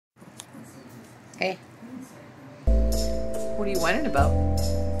Hey. What are you whining about?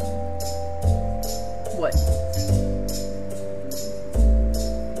 What?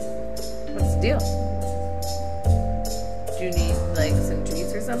 What's the deal? Do you need, like, some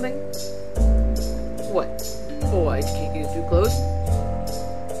treats or something? What? Oh, I can't get too close?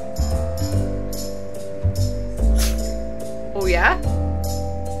 Oh, yeah?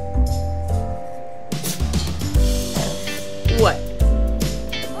 What?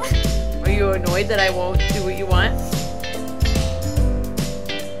 Are you annoyed that I won't do what you want?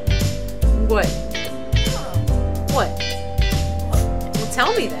 What? What? Well,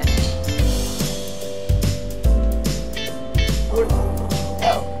 tell me then.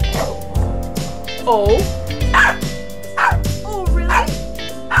 Oh? Oh, really?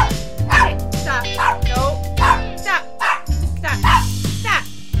 Hey, stop. No. Stop. Stop. Stop.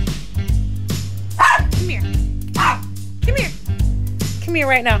 Come here. Come here. Come here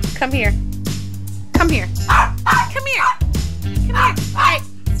right now. Come here. Come here. Come here. Come here. Hey.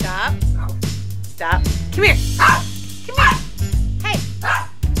 Stop. Stop. Come here. Come here. Hey. Stop.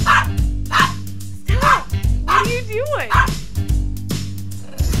 What are you doing?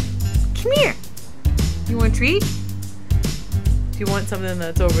 Come here. You want a treat? Do you want something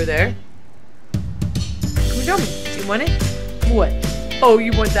that's over there? Come show me. Do you want it? What? Oh,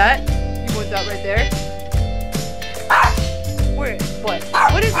 you want that? You want that right there? Where? What?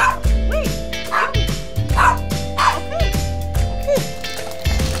 What is it? Wait. Okay. Okay.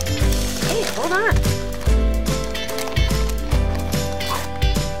 Hey, hold on.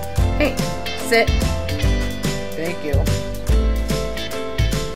 Hey, sit.